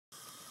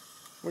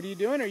What are you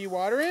doing? Are you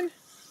watering?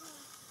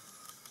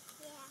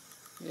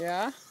 Yeah.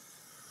 Yeah?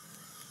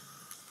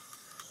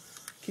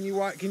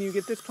 Can you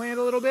get this plant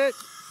a little bit?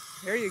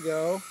 There you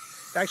go.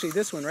 Actually,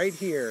 this one right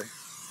here.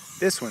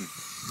 This one.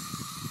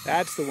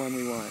 That's the one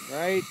we want.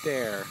 Right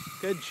there.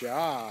 Good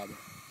job.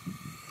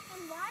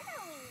 I'm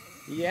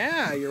watering.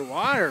 Yeah, you're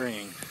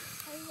watering.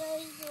 I'm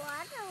really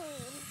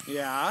watering.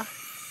 Yeah.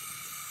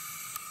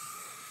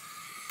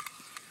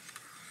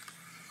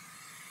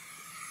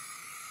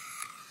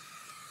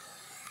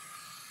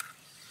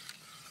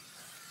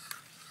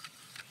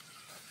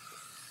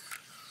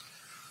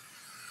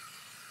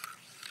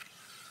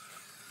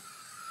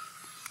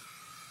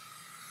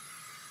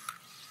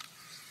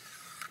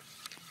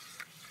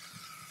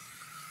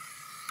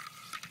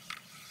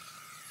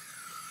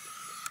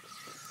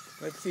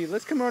 Let's see.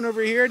 Let's come on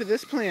over here to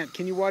this plant.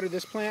 Can you water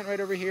this plant right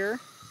over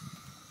here?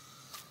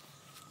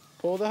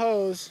 Pull the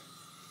hose.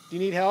 Do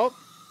you need help?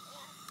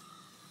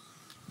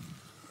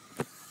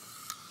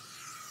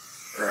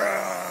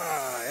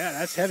 Yeah,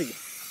 that's heavy.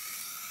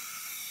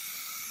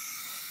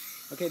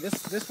 Okay,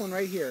 this one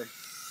right here.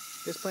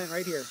 This plant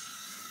right here.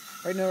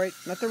 Right, no, right,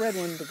 not the red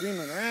one, the green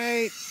one.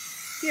 Right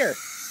here.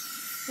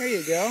 There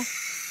you go.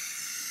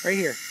 Right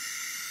here.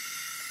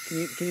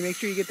 Can you make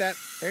sure you get that?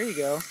 There you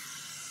go.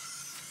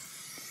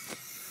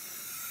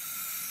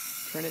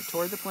 Turn it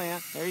toward the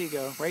plant. There you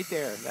go. Right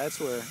there. That's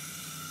where.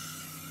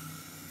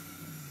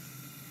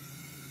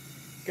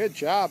 Good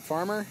job,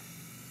 farmer.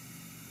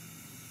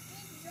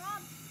 Good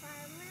job,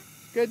 farmer.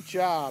 Good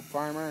job,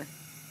 farmer.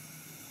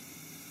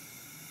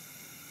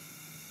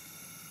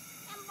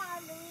 I'm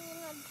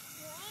watering a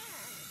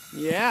plant.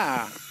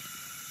 Yeah.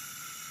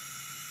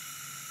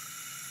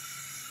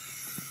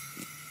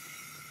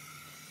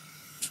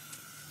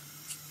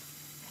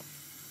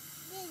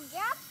 Good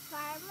job,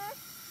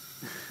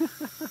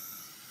 farmer.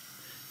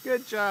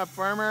 Good job,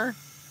 farmer.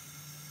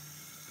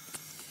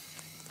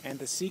 And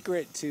the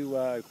secret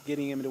to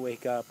getting him to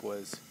wake up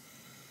was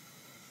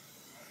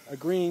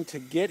agreeing to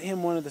get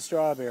him one of the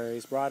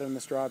strawberries, brought him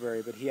the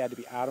strawberry, but he had to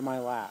be out of my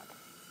lap.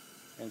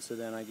 And so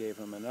then I gave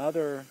him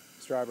another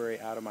strawberry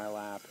out of my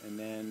lap, and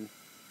then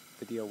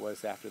the deal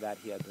was after that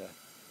he had to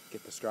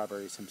get the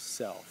strawberries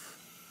himself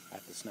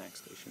at the snack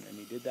station. And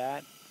he did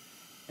that,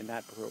 and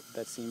that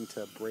seemed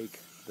to break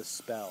the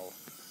spell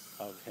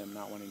of him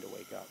not wanting to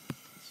wake up.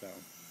 So,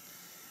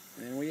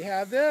 and then we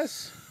have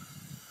this.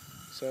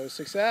 So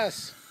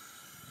success.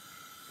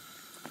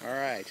 All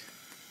right.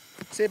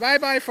 Say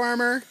bye-bye,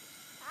 farmer.